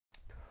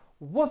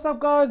What's up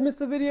guys,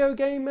 Mr. Video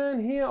Game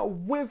Man here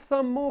with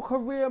some more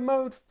career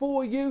mode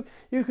for you.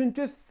 You can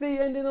just see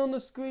ending on the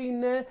screen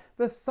there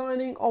the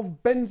signing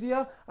of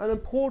Benzia, an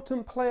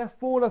important player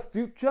for the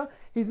future.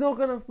 He's not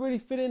going to really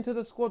fit into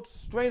the squad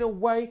straight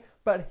away,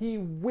 but he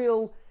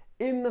will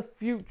in the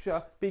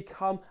future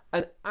become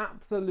an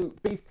absolute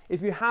beast.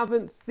 If you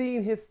haven't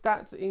seen his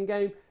stats in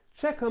game,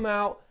 check them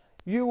out.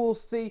 You will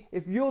see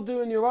if you're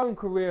doing your own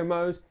career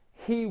mode,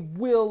 he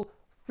will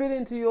fit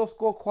into your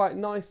squad quite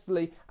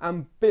nicely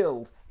and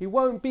build. He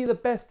won't be the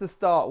best to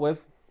start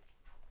with,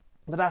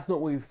 but that's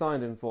not what we've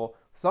signed him for.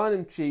 Sign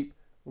him cheap,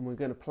 and we're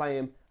going to play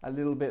him a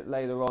little bit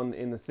later on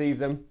in the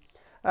season.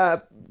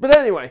 But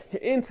anyway,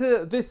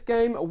 into this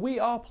game, we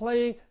are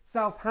playing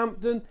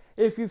Southampton.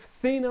 If you've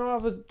seen our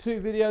other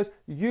two videos,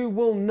 you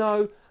will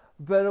know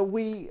that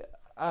we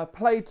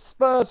played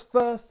Spurs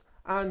first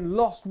and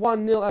lost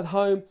 1-0 at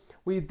home.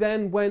 We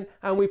then went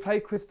and we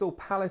played Crystal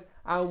Palace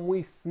and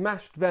we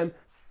smashed them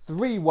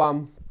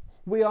 3-1.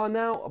 We are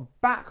now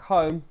back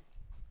home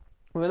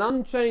with an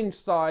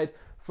unchanged side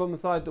from the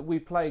side that we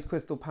played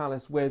Crystal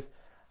Palace with,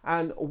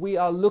 and we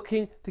are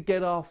looking to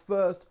get our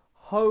first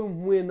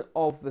home win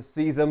of the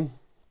season.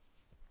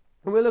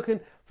 And we're looking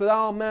for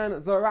our man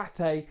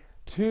Zarate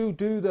to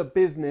do the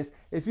business.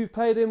 If you've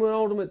played him in an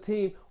Ultimate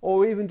Team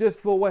or even just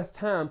for West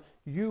Ham,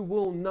 you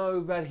will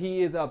know that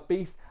he is a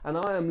beast, and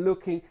I am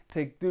looking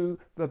to do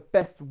the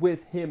best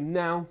with him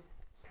now.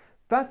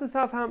 That's the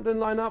Southampton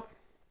lineup.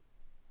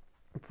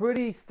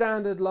 Pretty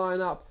standard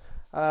lineup,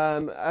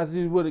 as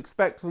you would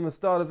expect from the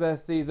start of their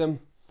season,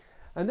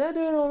 and they're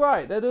doing all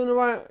right. They're doing all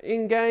right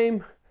in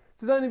game.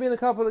 There's only been a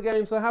couple of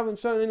games, so I haven't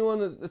shown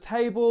anyone at the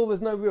table.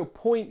 There's no real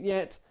point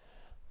yet,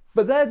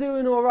 but they're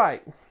doing all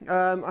right.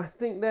 I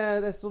think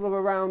they're sort of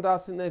around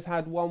us, and they've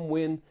had one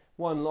win,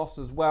 one loss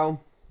as well.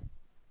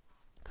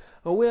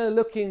 And we're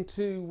looking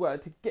to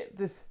get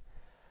this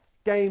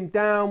game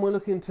down. We're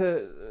looking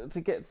to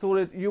get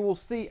sorted. You will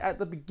see at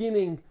the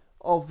beginning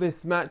of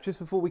this match, just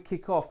before we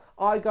kick off,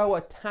 I go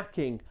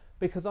attacking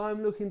because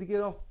I'm looking to get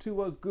off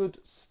to a good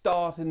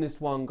start in this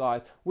one,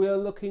 guys. We are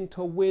looking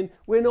to win.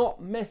 We're not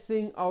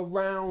messing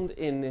around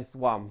in this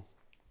one.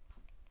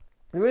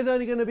 There is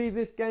only going to be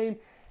this game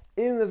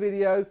in the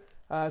video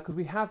because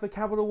we have the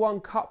Capital One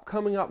Cup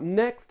coming up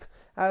next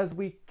as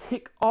we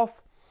kick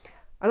off,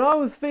 and I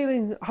was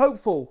feeling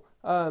hopeful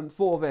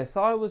for this.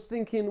 I was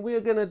thinking we're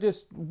going to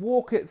just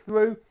walk it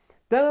through.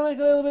 Then I make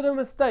a little bit of a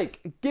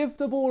mistake, give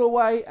the ball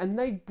away, and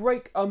they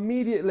break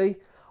immediately.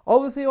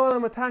 Obviously, when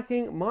I'm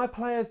attacking, my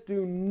players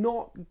do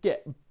not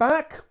get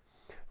back.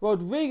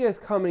 Rodriguez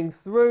coming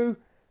through,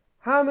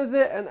 hammers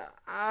it, and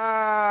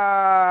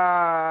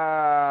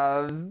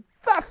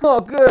that's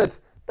not good.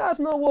 That's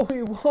not what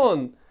we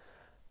want.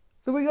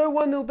 So we go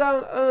 1-0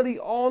 down early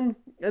on,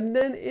 and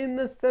then in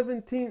the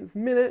 17th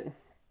minute,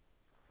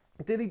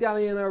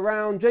 dilly-dallying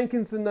around,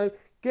 Jenkinson though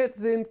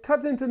gets in,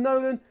 cuts into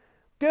Nolan,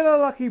 get a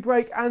lucky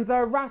break, and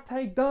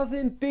Zarate does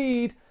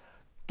indeed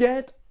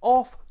get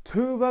off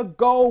to the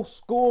goal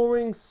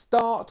scoring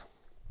start,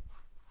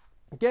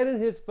 getting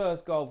his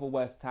first goal for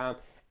West Ham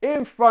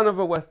in front of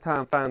the West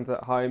Ham fans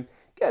at home.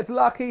 Gets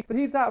lucky, but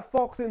he's that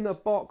fox in the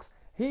box.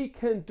 He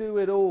can do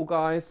it all,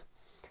 guys,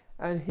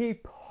 and he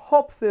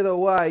pops it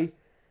away.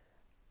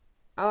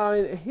 I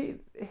mean,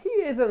 he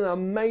is an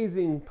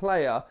amazing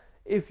player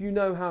if you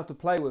know how to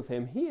play with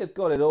him. He has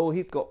got it all.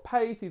 He's got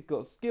pace, he's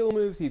got skill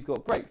moves, he's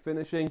got great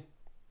finishing.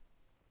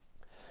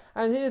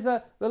 And here's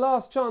the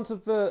last chance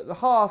of the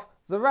half.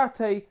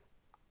 Zarate,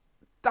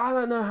 I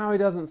don't know how he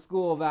doesn't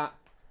score that.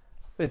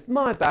 It's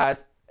my bad.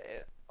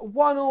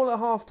 1-1 at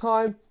half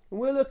time. And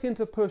we're looking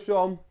to push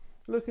on,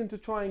 looking to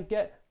try and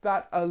get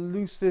that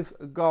elusive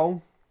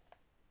goal.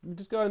 We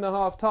just go into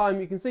half time.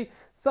 You can see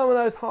some of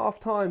those half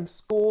time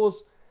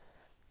scores.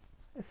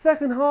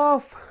 Second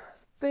half,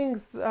 things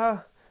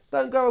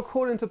don't go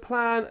according to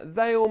plan.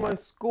 They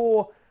almost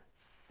score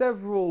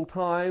several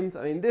times.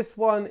 I mean, this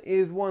one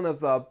is one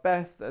of the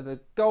best. The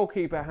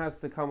goalkeeper has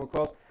to come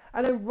across,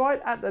 and then right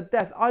at the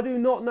death, I do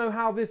not know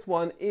how this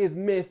one is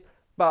missed,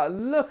 but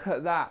look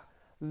at that.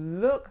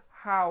 Look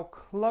how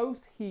close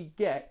he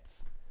gets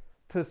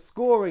to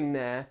scoring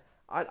there,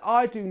 and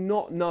I do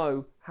not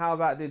know how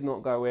that did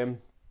not go in.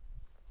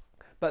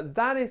 But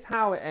that is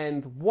how it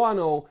ends,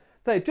 1-1.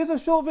 So just a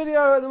short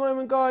video at the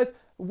moment, guys.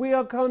 We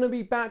are going to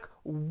be back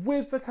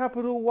with the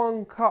Capital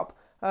One Cup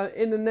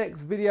in the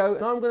next video,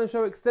 and I'm going to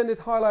show extended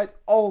highlights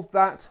of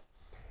that.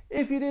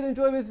 If you did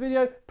enjoy this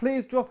video,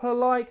 please drop a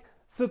like,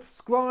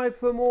 subscribe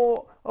for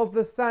more of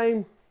the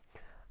same,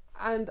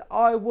 and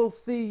I will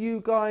see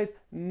you guys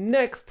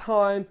next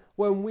time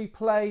when we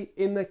play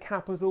in the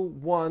Capital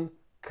One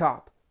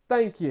Cup.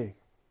 Thank you.